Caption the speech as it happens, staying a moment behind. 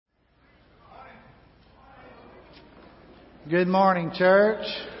Good morning, church.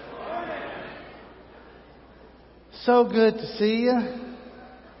 So good to see you.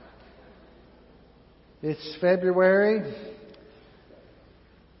 It's February.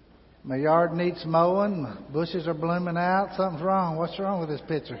 My yard needs mowing. My bushes are blooming out. Something's wrong. What's wrong with this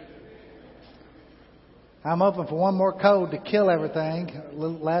picture? I'm hoping for one more cold to kill everything.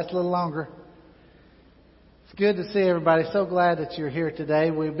 Last a little longer. It's good to see everybody. So glad that you're here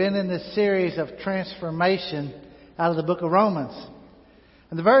today. We've been in this series of transformation out of the book of Romans.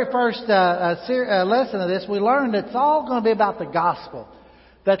 In the very first lesson of this, we learned it's all going to be about the gospel.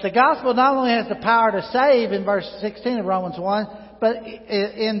 That the gospel not only has the power to save in verse 16 of Romans 1, but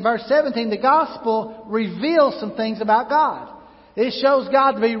in verse 17, the gospel reveals some things about God. It shows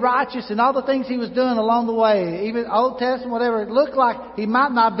God to be righteous in all the things He was doing along the way. Even Old Testament, whatever it looked like He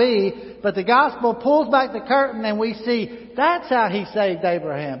might not be. But the gospel pulls back the curtain and we see that's how He saved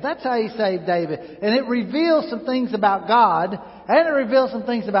Abraham. That's how He saved David. And it reveals some things about God. And it reveals some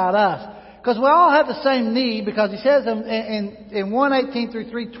things about us. Because we all have the same need. Because He says in 1:18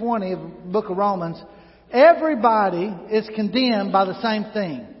 through 3:20 of the book of Romans, everybody is condemned by the same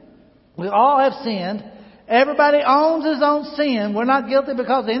thing. We all have sinned. Everybody owns his own sin. We're not guilty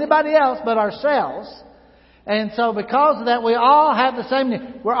because of anybody else but ourselves. And so because of that, we all have the same need.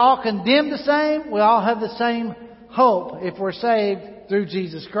 We're all condemned the same. We all have the same hope if we're saved through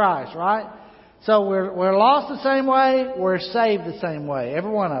Jesus Christ, right? So we're lost the same way. We're saved the same way.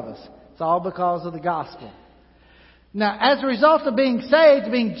 Every one of us. It's all because of the gospel. Now, as a result of being saved,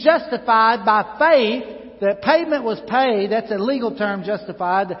 being justified by faith, the payment was paid. That's a legal term,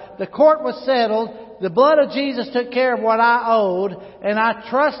 justified. The court was settled. The blood of Jesus took care of what I owed. And I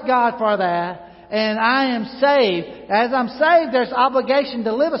trust God for that. And I am saved. As I'm saved, there's obligation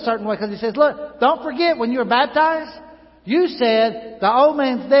to live a certain way. Because He says, look, don't forget when you were baptized, you said the old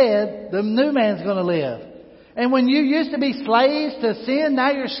man's dead, the new man's going to live. And when you used to be slaves to sin,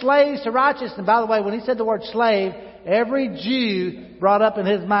 now you're slaves to righteousness. And by the way, when He said the word slave, every Jew brought up in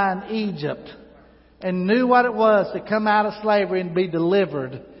his mind Egypt. And knew what it was to come out of slavery and be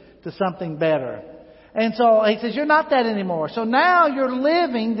delivered to something better. And so He says, you're not that anymore. So now you're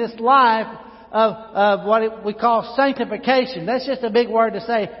living this life of what we call sanctification. That's just a big word to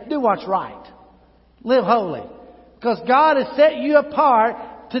say, do what's right. Live holy. Because God has set you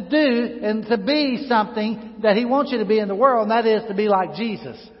apart to do and to be something that He wants you to be in the world, and that is to be like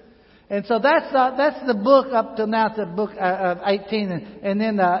Jesus. And so that's the book up till now, to book of 18. And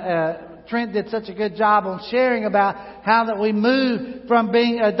then Trent did such a good job on sharing about how that we move from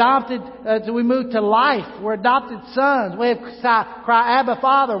being adopted to we move to life. We're adopted sons. We have cry, Abba,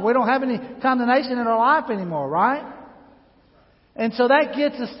 Father. We don't have any condemnation in our life anymore, right? And so that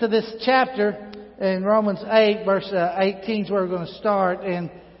gets us to this chapter in Romans 8, verse 18 is where we're going to start. And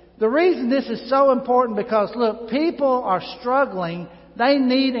the reason this is so important because, look, people are struggling. They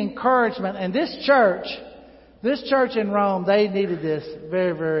need encouragement. And this church in Rome, they needed this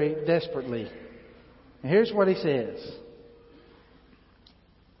very, very desperately. And here's what he says.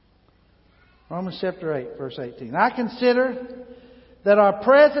 Romans chapter 8, verse 18. I consider that our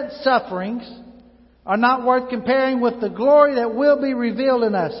present sufferings are not worth comparing with the glory that will be revealed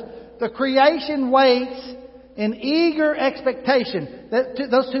in us. The creation waits in eager expectation.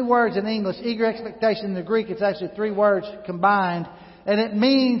 Those two words in English, eager expectation, in the Greek, it's actually three words combined. And it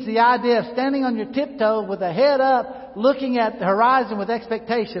means the idea of standing on your tiptoe with a head up, looking at the horizon with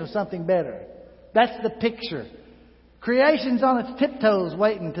expectation of something better. That's the picture. Creation's on its tiptoes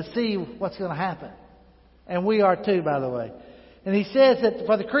waiting to see what's going to happen. And we are too, by the way. And he says that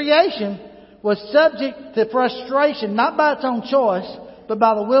for the creation was subject to frustration, not by its own choice, but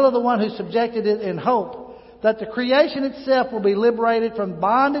by the will of the one who subjected it in hope that the creation itself will be liberated from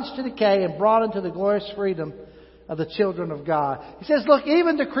bondage to decay and brought into the glorious freedom of the children of God. He says, look,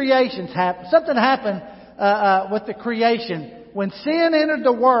 even the creations happen. Something happened with the creation. When sin entered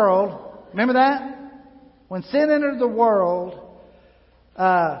the world, remember that? When sin entered the world,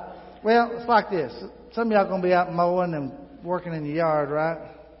 well, it's like this. Some of y'all are going to be out mowing and working in the yard, right?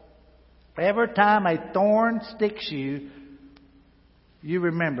 Every time a thorn sticks you, you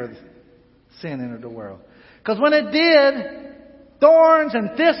remember sin entered the world. Because when it did, thorns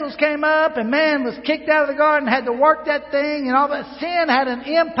and thistles came up and man was kicked out of the garden, had to work that thing and all that. Sin had an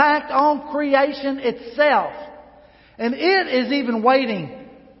impact on creation itself. And it is even waiting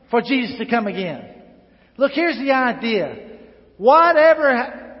for Jesus to come again. Look, here's the idea.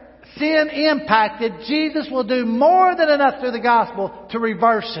 Whatever sin impacted, Jesus will do more than enough through the gospel to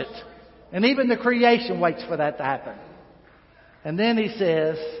reverse it. And even the creation waits for that to happen. And then he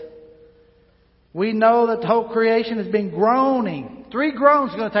says, we know that the whole creation has been groaning. 3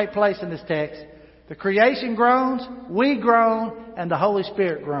 groans are going to take place in this text. The creation groans, we groan, and the Holy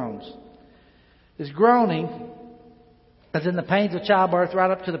Spirit groans. This groaning is in the pains of childbirth right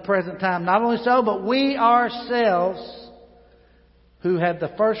up to the present time. Not only so, but we ourselves, who have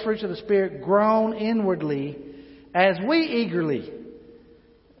the first fruits of the Spirit, groan inwardly as we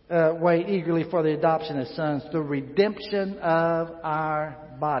wait eagerly for the adoption as sons, the redemption of our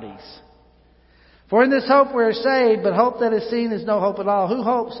bodies. For in this hope we are saved, but hope that is seen is no hope at all. Who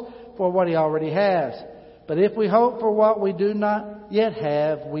hopes for what he already has? But if we hope for what we do not yet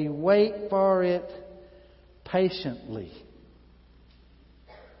have, we wait for it patiently.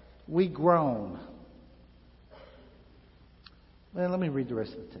 We groan. Well, let me read the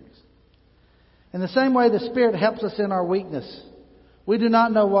rest of the text. In the same way, the Spirit helps us in our weakness. We do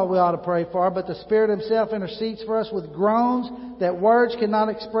not know what we ought to pray for, but the Spirit Himself intercedes for us with groans that words cannot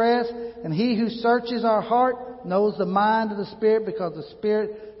express. And He who searches our heart knows the mind of the Spirit, because the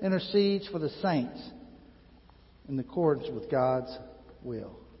Spirit intercedes for the saints in accordance with God's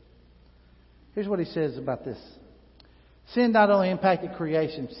will. Here's what He says about this. Sin not only impacted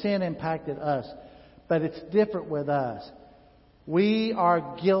creation, sin impacted us. But it's different with us. We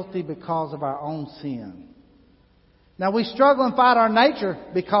are guilty because of our own sin. Now, we struggle and fight our nature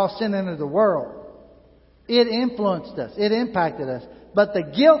because sin entered the world. It influenced us. It impacted us. But the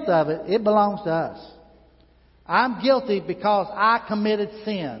guilt of it, it belongs to us. I'm guilty because I committed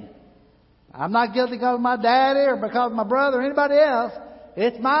sin. I'm not guilty because of my daddy or because of my brother or anybody else.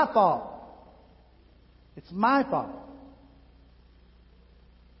 It's my fault. It's my fault.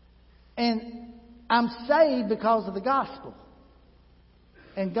 And I'm saved because of the gospel.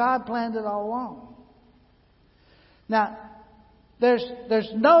 And God planned it all along. Now, there's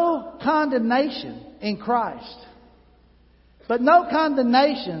no condemnation in Christ. But no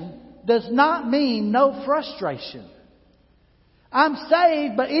condemnation does not mean no frustration. I'm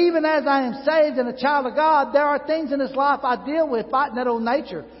saved, but even as I am saved and a child of God, there are things in this life I deal with fighting that old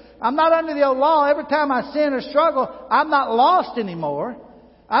nature. I'm not under the old law. Every time I sin or struggle, I'm not lost anymore.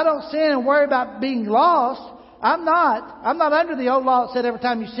 I don't sin and worry about being lost. I'm not under the old law that said every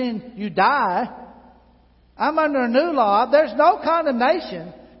time you sin, you die. I'm under a new law. There's no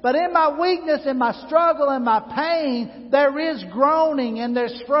condemnation. But in my weakness, in my struggle, and my pain, there is groaning and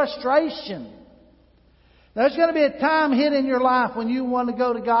there's frustration. There's going to be a time hit in your life when you want to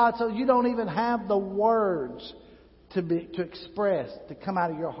go to God so you don't even have the words to express, to come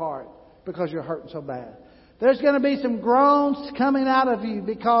out of your heart because you're hurting so bad. There's going to be some groans coming out of you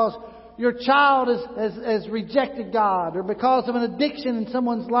because your child has rejected God, or because of an addiction in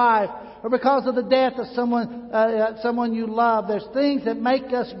someone's life, or because of the death of someone you love. There's things that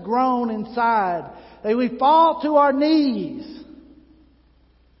make us groan inside. We fall to our knees.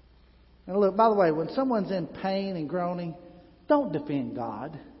 And look, by the way, when someone's in pain and groaning, don't defend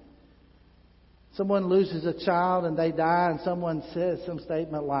God. Someone loses a child and they die, and someone says some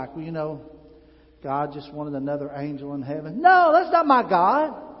statement like, well, you know, God just wanted another angel in heaven. No, that's not my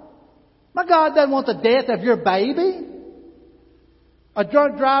God. My God doesn't want the death of your baby. A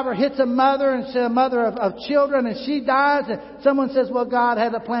drunk driver hits a mother and a mother of children, and she dies, and someone says, well, God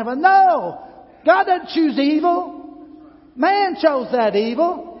had a plan for it. No! God doesn't choose evil. Man chose that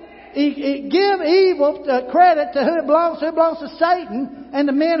evil. Give evil credit to who it belongs to. It belongs to Satan and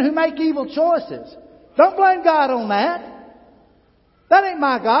the men who make evil choices. Don't blame God on that. That ain't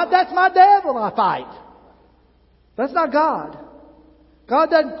my God. That's my devil I fight. That's not God. God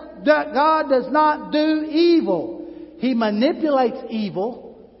does not do evil. He manipulates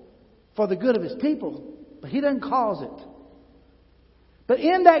evil for the good of His people, but He doesn't cause it. But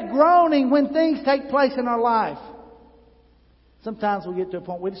in that groaning, when things take place in our life, sometimes we get to a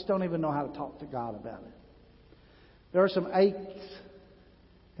point we just don't even know how to talk to God about it. There are some aches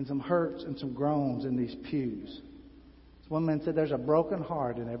and some hurts and some groans in these pews. One man said there's a broken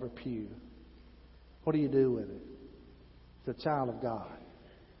heart in every pew. What do you do with it? It's a child of God.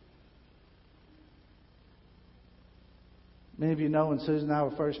 Many of you know when Susan and I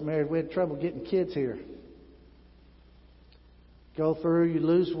were first married, we had trouble getting kids here. Go through, you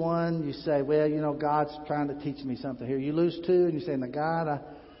lose one, you say, well, you know, God's trying to teach me something here. You lose two, and you say, now, God,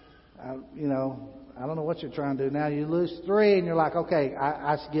 I don't know what you're trying to do now. You lose three, and you're like, okay,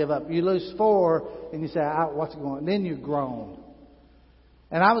 I give up. You lose four, and you say, what's going on? And then you groan.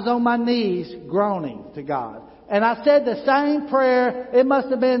 And I was on my knees groaning to God. And I said the same prayer, it must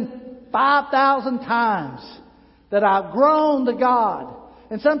have been 5,000 times, that I've groaned to God.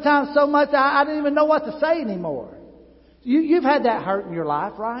 And sometimes so much I didn't even know what to say anymore. You've had that hurt in your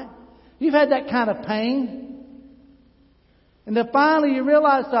life, right? You've had that kind of pain. And then finally you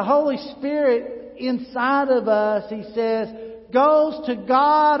realize the Holy Spirit inside of us, He says, goes to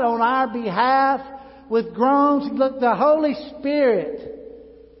God on our behalf with groans. Look, the Holy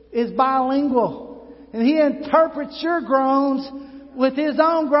Spirit is bilingual. And He interprets your groans with His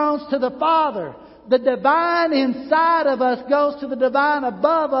own groans to the Father. The divine inside of us goes to the divine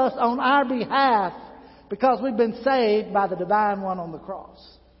above us on our behalf because we've been saved by the divine one on the cross.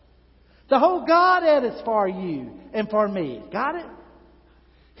 The whole Godhead is for you and for me. Got it?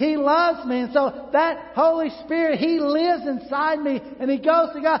 He loves me. And so that Holy Spirit, He lives inside me and He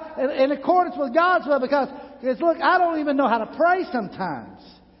goes to God in accordance with God's will because look, I don't even know how to pray sometimes.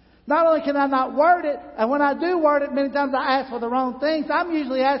 Not only can I not word it, and when I do word it, many times I ask for the wrong things. I'm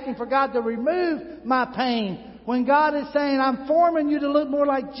usually asking for God to remove my pain. When God is saying, I'm forming you to look more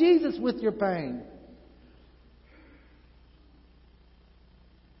like Jesus with your pain.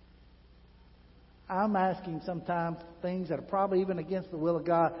 I'm asking sometimes things that are probably even against the will of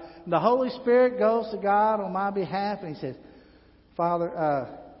God. And the Holy Spirit goes to God on my behalf and He says, Father,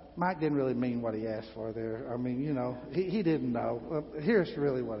 Mike didn't really mean what he asked for there. I mean, he didn't know. Here's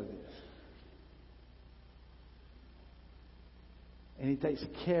really what it is. And He takes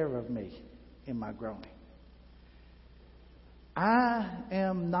care of me in my groaning. I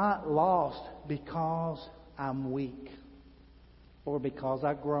am not lost because I'm weak or because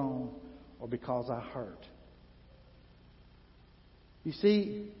I groan or because I hurt. You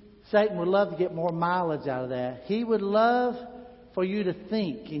see, Satan would love to get more mileage out of that. He would love for you to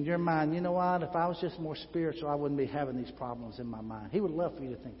think in your mind, you know what, if I was just more spiritual, I wouldn't be having these problems in my mind. He would love for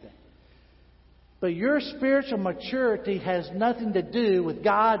you to think that. But your spiritual maturity has nothing to do with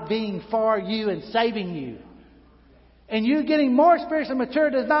God being for you and saving you. And you getting more spiritual mature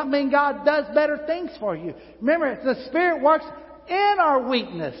does not mean God does better things for you. Remember, the Spirit works in our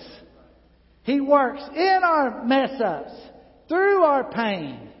weakness. He works in our mess-ups, through our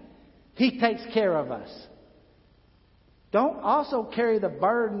pain. He takes care of us. Don't also carry the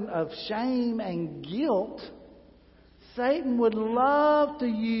burden of shame and guilt. Satan would love to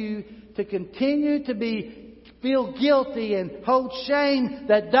you to continue to feel guilty and hold shame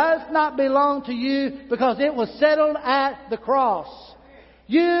that does not belong to you because it was settled at the cross.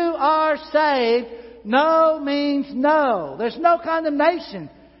 You are saved. No means no. There's no condemnation.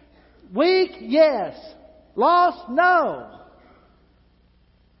 Weak, yes. Lost, no.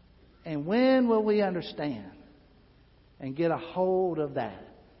 And when will we understand and get a hold of that?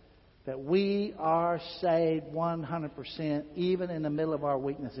 That we are saved 100% even in the middle of our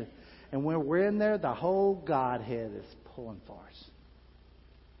weaknesses. And when we're in there, the whole Godhead is pulling for us.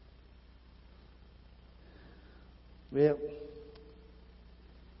 Well,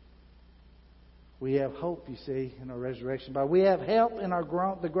 we have hope, you see, in our resurrection. But we have help in our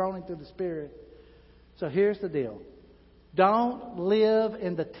the groaning through the Spirit. So here's the deal. Don't live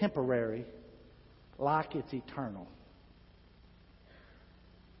in the temporary like it's eternal.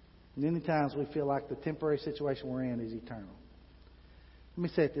 Many times we feel like the temporary situation we're in is eternal. Let me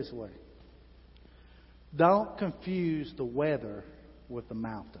say it this way. Don't confuse the weather with the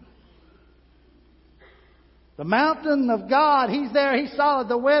mountain. The mountain of God, He's there, He's solid.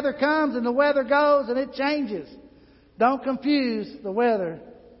 The weather comes and the weather goes and it changes. Don't confuse the weather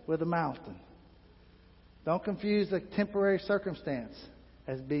with the mountain. Don't confuse the temporary circumstance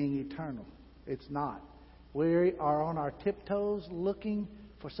as being eternal. It's not. We are on our tiptoes looking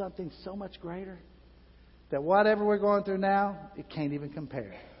for something so much greater that whatever we're going through now, it can't even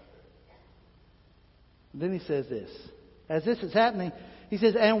compare. Then He says this. As this is happening, He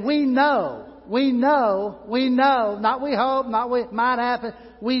says, and we know, not we hope, not we might happen.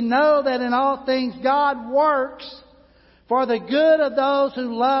 We know that in all things God works for the good of those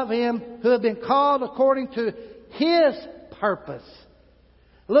who love Him, who have been called according to His purpose.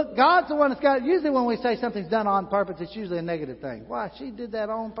 Look, God's the one that's got it. Usually when we say something's done on purpose, it's usually a negative thing. Why? She did that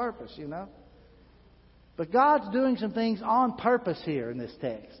on purpose, But God's doing some things on purpose here in this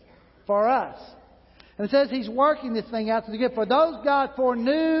text for us. And it says He's working this thing out to the good. For those God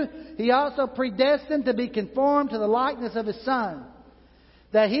foreknew, He also predestined to be conformed to the likeness of His Son,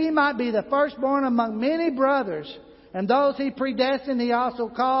 that He might be the firstborn among many brothers. And those He predestined, He also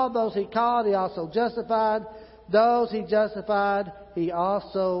called. Those He called, He also justified. Those He justified, He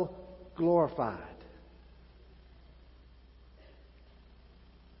also glorified.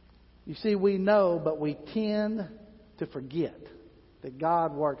 You see, we know, but we tend to forget that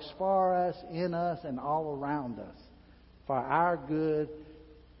God works for us, in us, and all around us for our good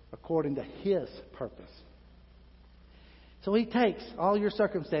according to His purpose. So He takes all your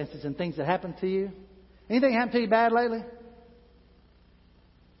circumstances and things that happen to you. Anything happened to you bad lately?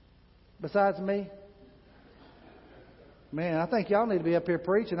 Besides me? Man, I think y'all need to be up here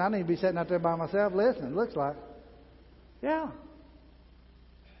preaching. I need to be sitting out there by myself listening, looks like. Yeah.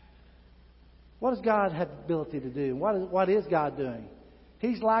 What does God have the ability to do? What is God doing?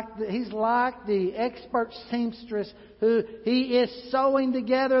 He's like the expert seamstress who He is sewing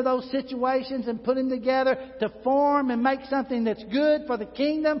together those situations and putting them together to form and make something that's good for the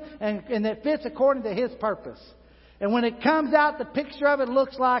kingdom and that fits according to His purpose. And when it comes out, the picture of it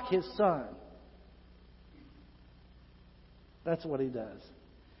looks like His Son. That's what He does.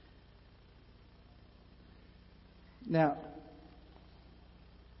 Now,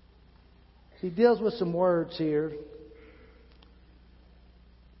 He deals with some words here.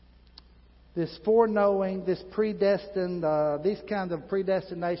 This foreknowing, this predestined, these kinds of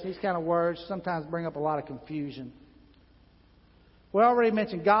predestination, these kind of words sometimes bring up a lot of confusion. We already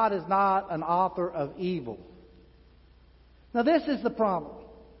mentioned God is not an author of evil. Now this is the problem.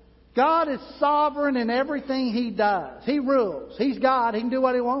 God is sovereign in everything He does. He rules. He's God. He can do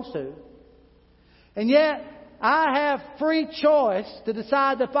what He wants to. And yet, I have free choice to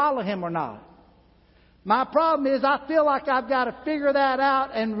decide to follow Him or not. My problem is I feel like I've got to figure that out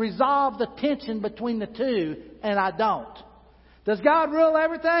and resolve the tension between the two, and I don't. Does God rule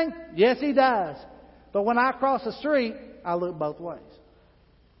everything? Yes, He does. But when I cross the street, I look both ways.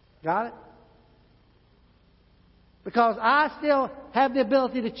 Got it? Because I still have the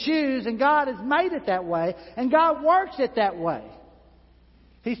ability to choose, and God has made it that way, and God works it that way.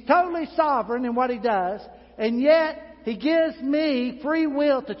 He's totally sovereign in what He does, and yet He gives me free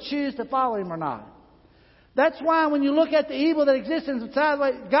will to choose to follow Him or not. That's why when you look at the evil that exists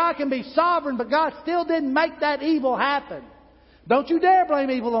inside, God can be sovereign, but God still didn't make that evil happen. Don't you dare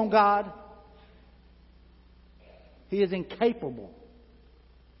blame evil on God. He is incapable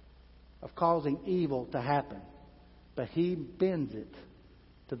of causing evil to happen, but He bends it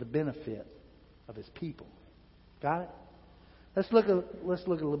to the benefit of His people. Got it? Let's look at a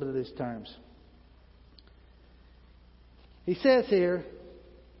little bit of these terms. He says here,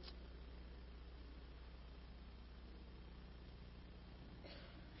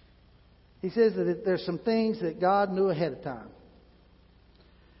 He says that there's some things that God knew ahead of time.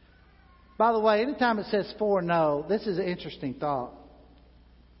 By the way, anytime it says foreknow, this is an interesting thought.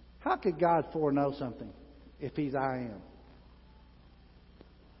 How could God foreknow something if He's I am?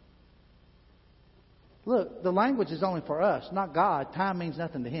 Look, the language is only for us, not God. Time means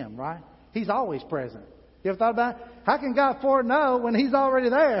nothing to Him, right? He's always present. You ever thought about it? How can God foreknow when He's already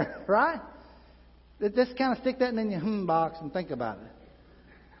there, right? Just kind of stick that in your box and think about it.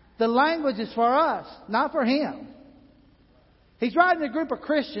 The language is for us, not for Him. He's writing a group of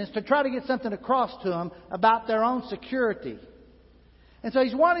Christians to try to get something across to them about their own security. And so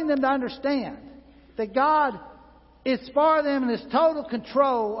He's wanting them to understand that God is for them and is total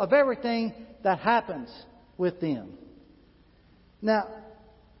control of everything that happens with them. Now,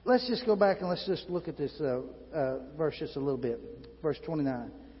 let's just go back and let's just look at this verse just a little bit. Verse 29.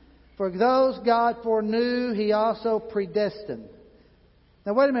 For those God foreknew, He also predestined.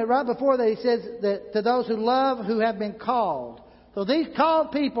 Now wait a minute, right before that He says that to those who love, who have been called. So these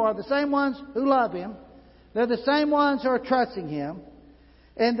called people are the same ones who love Him. They're the same ones who are trusting Him.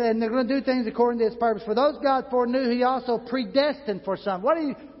 And they're going to do things according to His purpose. For those God foreknew, He also predestined for some.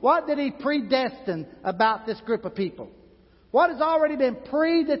 What did He predestine about this group of people? What has already been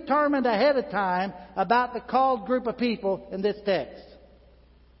predetermined ahead of time about the called group of people in this text?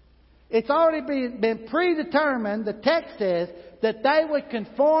 It's already been predetermined, the text says, that they would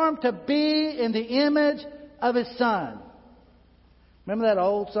conform to be in the image of His Son. Remember that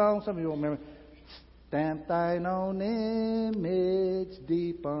old song? Some of you won't remember. Stamp thine own image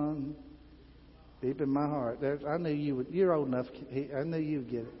deep in my heart. I knew you would. You're old enough. I knew you'd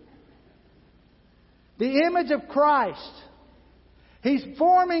get it. The image of Christ. He's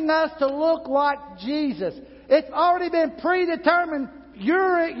forming us to look like Jesus. It's already been predetermined.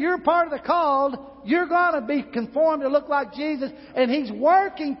 You're part of the called. You're going to be conformed to look like Jesus. And He's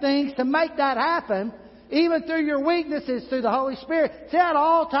working things to make that happen. Even through your weaknesses, through the Holy Spirit. See how it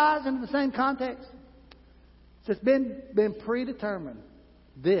all ties into the same context? So it's been predetermined.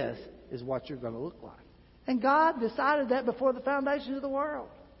 This is what you're going to look like. And God decided that before the foundations of the world.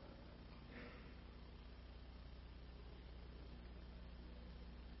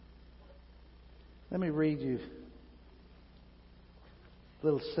 Let me read you a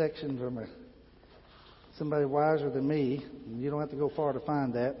little section from somebody wiser than me. You don't have to go far to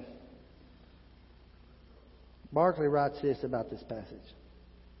find that. Barclay writes this about this passage.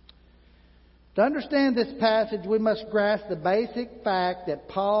 To understand this passage, we must grasp the basic fact that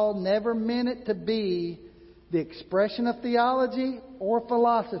Paul never meant it to be the expression of theology or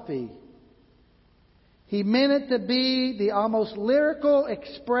philosophy. He meant it to be the almost lyrical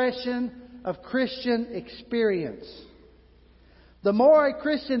expression of Christian experience. The more a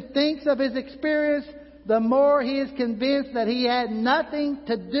Christian thinks of his experience, the more he is convinced that he had nothing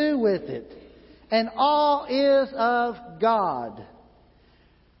to do with it, and all is of God.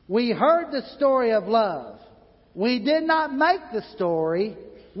 We heard the story of love. We did not make the story.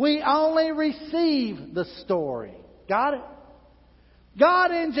 We only receive the story. Got it?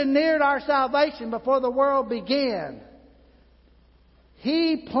 God engineered our salvation before the world began.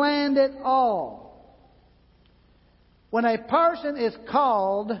 He planned it all. When a person is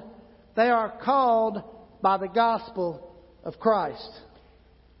called, they are called by the gospel of Christ.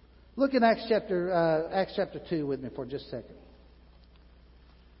 Look in Acts chapter 2 with me for just a second.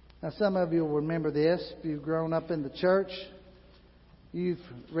 Now, some of you will remember this. If you've grown up in the church, you've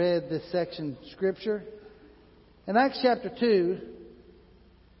read this section of Scripture. In Acts chapter 2,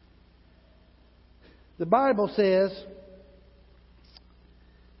 the Bible says,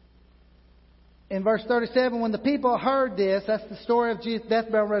 in verse 37, when the people heard this, that's the story of Jesus' death,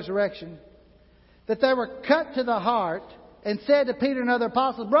 burial, and resurrection, that they were cut to the heart and said to Peter and other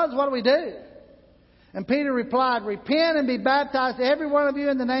apostles, "Brothers, what do we do?" And Peter replied, "Repent and be baptized, every one of you,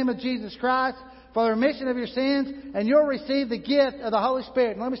 in the name of Jesus Christ, for the remission of your sins, and you'll receive the gift of the Holy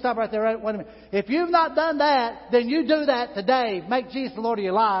Spirit." And let me stop right there. Wait a minute. If you've not done that, then you do that today. Make Jesus the Lord of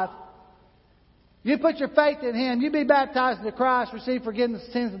your life. You put your faith in Him. You be baptized into Christ, receive forgiveness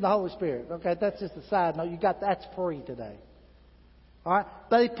of sins of the Holy Spirit. Okay, that's just a side note. That's free today. All right?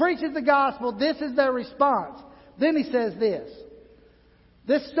 But he preaches the gospel. This is their response. Then he says this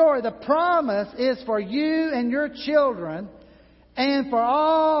story, the promise is for you and your children, and for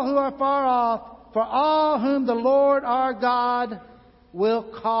all who are far off, for all whom the Lord our God will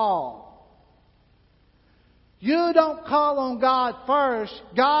call. You don't call on God first.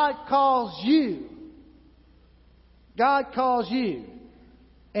 God calls you. God calls you.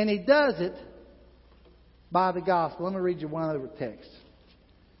 And He does it by the gospel. Let me read you one other text.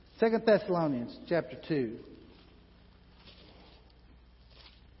 2 Thessalonians chapter 2.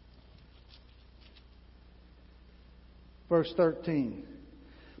 Verse 13.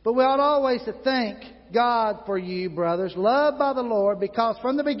 But we ought always to thank God for you, brothers, loved by the Lord, because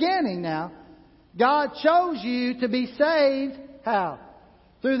from the beginning now, God chose you to be saved. How?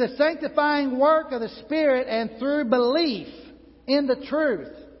 Through the sanctifying work of the Spirit and through belief in the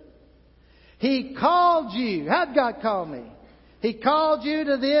truth. He called you. How did God call me? He called you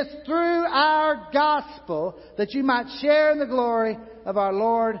to this through our gospel, that you might share in the glory of our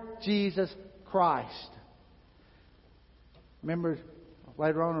Lord Jesus Christ. Remember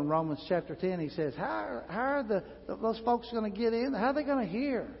later on in Romans chapter 10, he says, how are those folks going to get in? How are they going to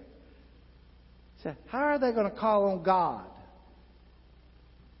hear? He said, how are they going to call on God?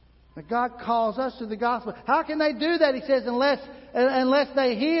 That God calls us to the gospel. How can they do that? He says, unless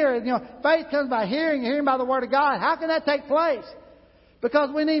they hear. Faith comes by hearing, hearing by the word of God. How can that take place?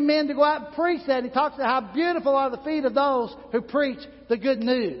 Because we need men to go out and preach that. He talks about how beautiful are the feet of those who preach the good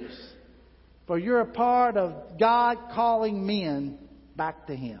news. For you're a part of God calling men back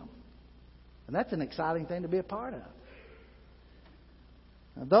to Him. And that's an exciting thing to be a part of.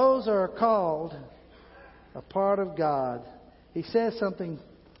 Now, those are called a part of God. He says something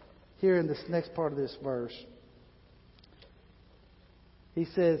here in this next part of this verse. He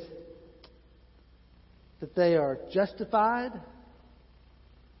says that they are justified.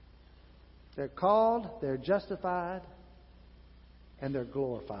 They're called, they're justified, and they're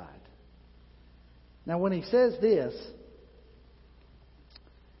glorified. Now, when he says this,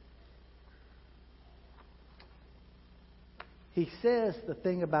 he says the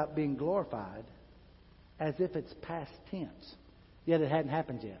thing about being glorified as if it's past tense, yet it hadn't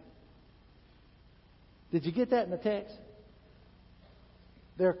happened yet. Did you get that in the text?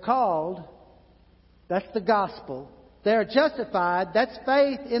 They're called, that's the gospel. They're justified, that's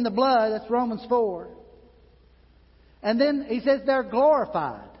faith in the blood, that's Romans 4. And then he says they're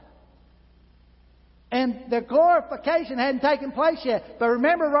glorified. And their glorification hadn't taken place yet. But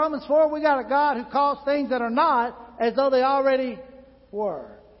remember Romans 4, we got a God who calls things that are not as though they already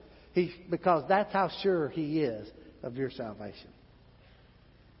were. Because that's how sure He is of your salvation.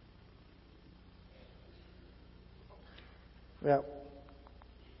 Well,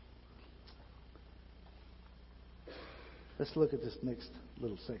 let's look at this next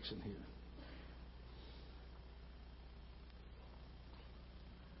little section here.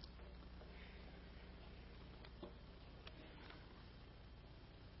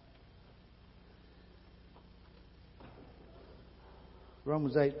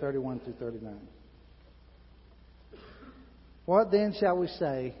 Romans 8, 31 through 39. What then shall we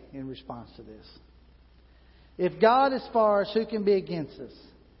say in response to this? If God is for us, who can be against us?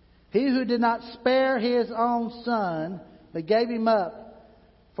 He who did not spare His own Son, but gave Him up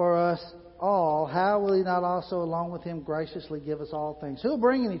for us all, how will He not also along with Him graciously give us all things? Who will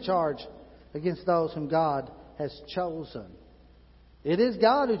bring any charge against those whom God has chosen? It is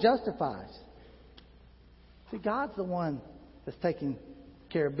God who justifies. See, God's the one that's taking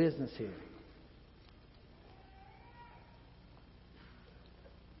care of business here.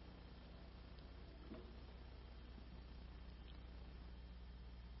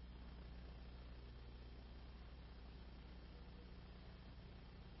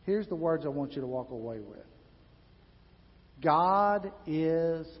 Here's the words I want you to walk away with. God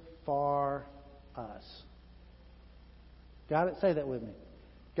is for us. Got it? Say that with me.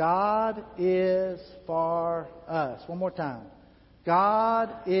 God is for us. One more time. God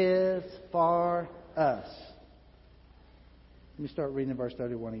is for us. Let me start reading in verse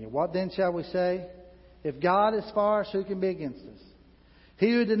 31 again. What then shall we say? If God is for us, who can be against us?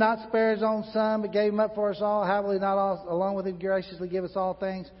 He who did not spare His own Son, but gave Him up for us all, how will He not along with Him graciously give us all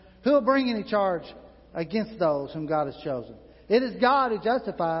things? Who will bring any charge against those whom God has chosen? It is God who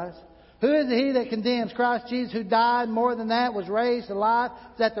justifies. Who is He that condemns? Christ Jesus, who died, more than that, was raised to life,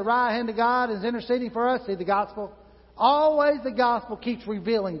 is at the right hand of God, and is interceding for us. See the gospel? Always the gospel keeps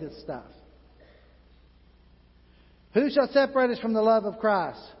revealing this stuff. Who shall separate us from the love of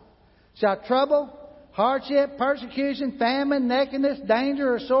Christ? Shall trouble, hardship, persecution, famine, nakedness,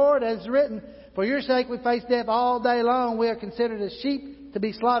 danger, or sword? As written, for your sake we face death all day long. We are considered as sheep to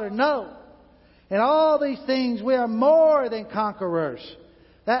be slaughtered. No. In all these things we are more than conquerors.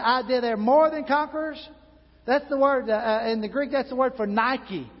 That idea there, more than conquerors, that's the word, in the Greek that's the word for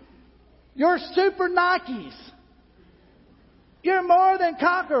Nike. You're super Nikes. You're more than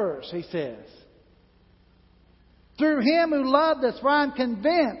conquerors, he says. Through Him who loved us, for I'm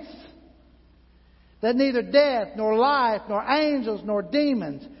convinced that neither death, nor life, nor angels, nor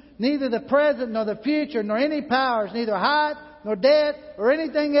demons, neither the present, nor the future, nor any powers, neither height, nor depth, or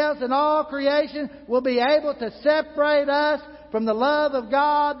anything else in all creation will be able to separate us from the love of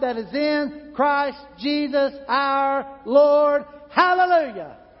God that is in Christ Jesus our Lord.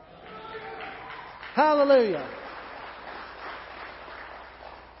 Hallelujah! Hallelujah!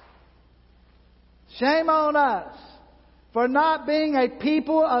 Shame on us for not being a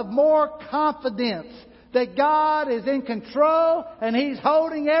people of more confidence that God is in control and He's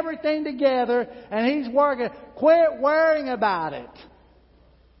holding everything together and He's working. Quit worrying about it.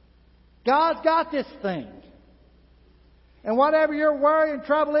 God's got this thing. And whatever your worry and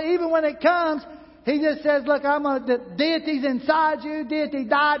trouble, even when it comes, He just says, look, deity's inside you, deity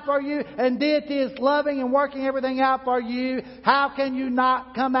died for you, and deity is loving and working everything out for you. How can you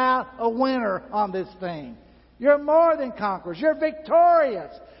not come out a winner on this thing? You're more than conquerors. You're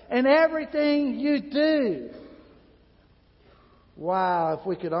victorious in everything you do. Wow, if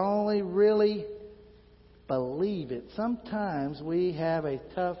we could only really believe it. Sometimes we have a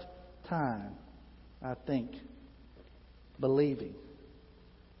tough time, I think, believing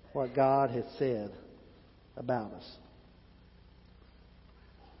what God has said about us.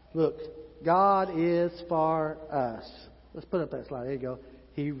 Look, God is for us. Let's put up that slide. There you go.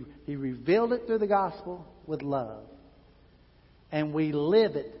 He revealed it through the gospel with love. And we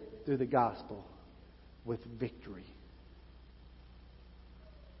live it through the gospel with victory.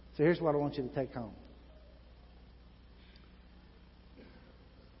 So here's what I want you to take home.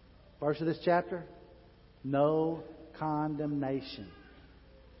 Verse of this chapter, no condemnation.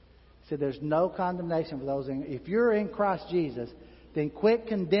 He said there's no condemnation for those if you're in Christ Jesus, then quit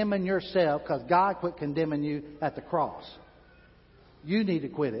condemning yourself, because God quit condemning you at the cross. You need to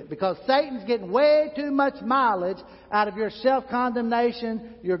quit it, because Satan's getting way too much mileage out of your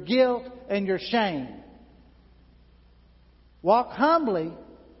self-condemnation, your guilt, and your shame. Walk humbly.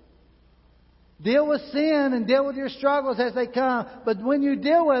 Deal with sin and deal with your struggles as they come. But when you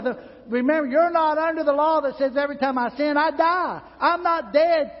deal with them, remember, you're not under the law that says every time I sin, I die. I'm not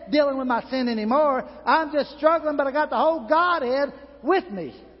dead dealing with my sin anymore. I'm just struggling, but I got the whole Godhead with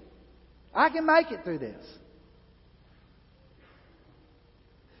me. I can make it through this.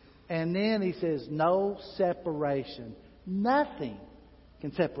 And then he says, no separation. Nothing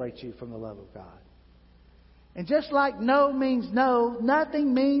can separate you from the love of God. And just like no means no,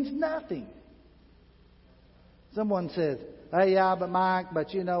 nothing means nothing. Someone says, hey, yeah, but Mike,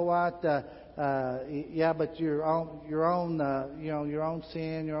 but you know what? Yeah, but your own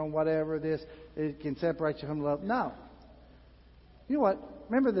sin, your own whatever this, it can separate you from love. No. You know what?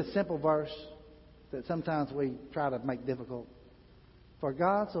 Remember the simple verse that sometimes we try to make difficult? For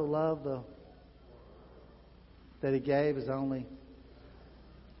God so loved that He gave His only.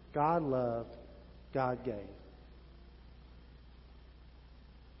 God loved, God gave.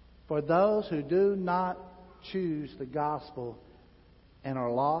 For those who do not choose the gospel and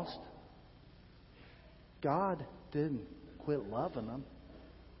are lost, God didn't quit loving them.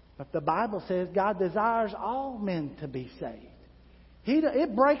 But the Bible says God desires all men to be saved.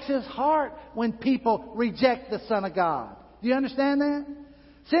 It breaks His heart when people reject the Son of God. Do you understand that?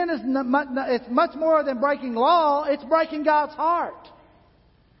 Sin is it's much more than breaking law. It's breaking God's heart.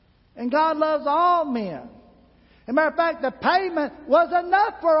 And God loves all men. As a matter of fact, the payment was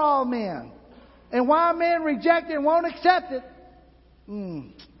enough for all men. And why men reject it and won't accept it,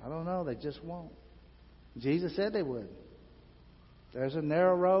 I don't know. They just won't. Jesus said they would. There's a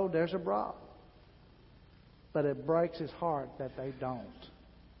narrow road, there's a broad. But it breaks His heart that they don't.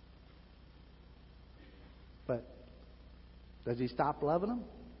 But does He stop loving them?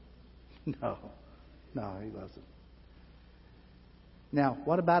 No. No, He loves them. Now,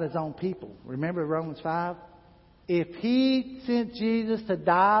 what about His own people? Remember Romans 5? If He sent Jesus to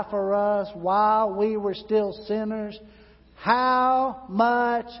die for us while we were still sinners, how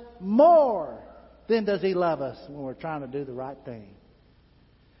much more then does He love us when we're trying to do the right thing?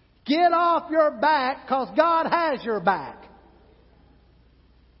 Get off your back, because God has your back.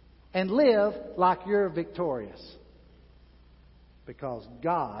 And live like you're victorious. Because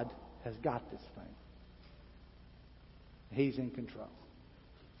God has got this thing. He's in control.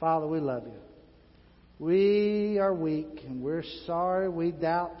 Father, we love You. We are weak and we're sorry we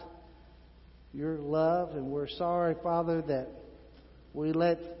doubt Your love. And we're sorry, Father, that we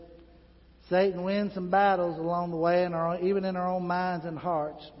let Satan win some battles along the way, even in our own minds and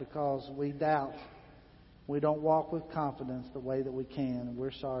hearts, because we doubt. We don't walk with confidence the way that we can, and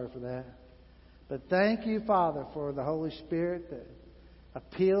we're sorry for that. But thank You, Father, for the Holy Spirit that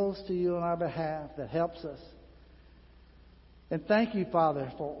appeals to You on our behalf, that helps us. And thank You,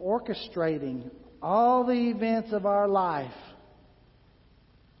 Father, for orchestrating all the events of our life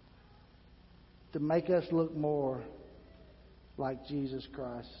to make us look more like Jesus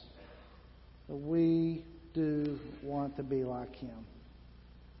Christ. We do want to be like Him.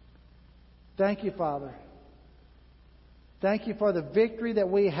 Thank You, Father. Thank You for the victory that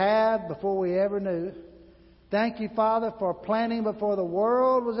we had before we ever knew. Thank You, Father, for planting before the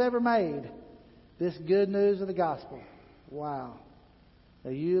world was ever made this good news of the gospel. Wow.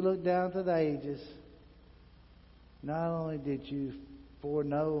 That You looked down through the ages. Not only did You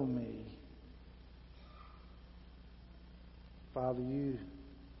foreknow me, Father, You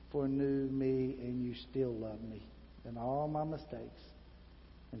foreknew me, and You still love me and all my mistakes,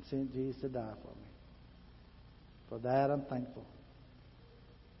 and sent Jesus to die for me. For that I'm thankful.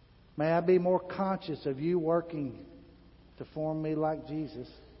 May I be more conscious of You working to form me like Jesus.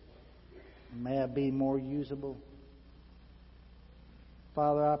 May I be more usable.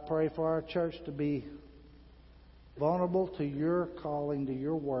 Father, I pray for our church to be vulnerable to Your calling, to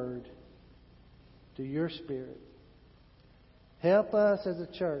Your word, to Your Spirit. Help us as a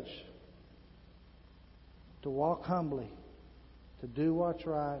church to walk humbly, to do what's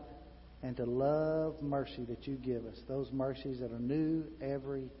right, and to love mercy that You give us. Those mercies that are new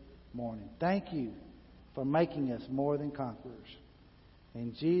every morning. Thank You for making us more than conquerors.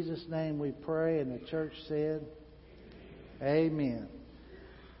 In Jesus' name we pray, and the church said, Amen.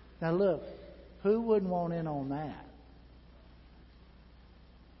 Now look, who wouldn't want in on that?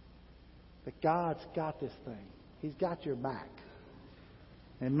 But God's got this thing. He's got your back.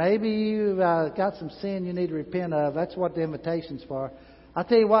 And maybe you've got some sin you need to repent of. That's what the invitation's for. I'll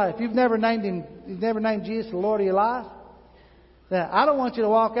tell you what, if you've never named Jesus the Lord of your life, then I don't want you to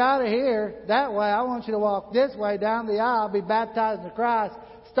walk out of here that way. I want you to walk this way down the aisle, be baptized in Christ,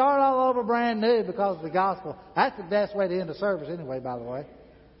 start all over brand new because of the gospel. That's the best way to end the service anyway, by the way.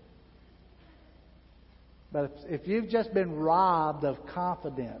 But if you've just been robbed of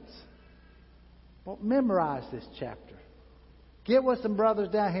confidence, well, memorize this chapter. Get with some brothers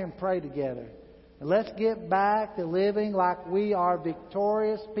down here and pray together. And let's get back to living like we are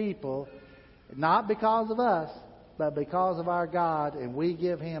victorious people, not because of us, but because of our God, and we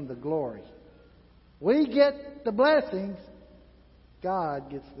give Him the glory. We get the blessings, God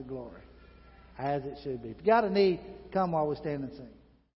gets the glory, as it should be. If you got a need, come while we stand and sing.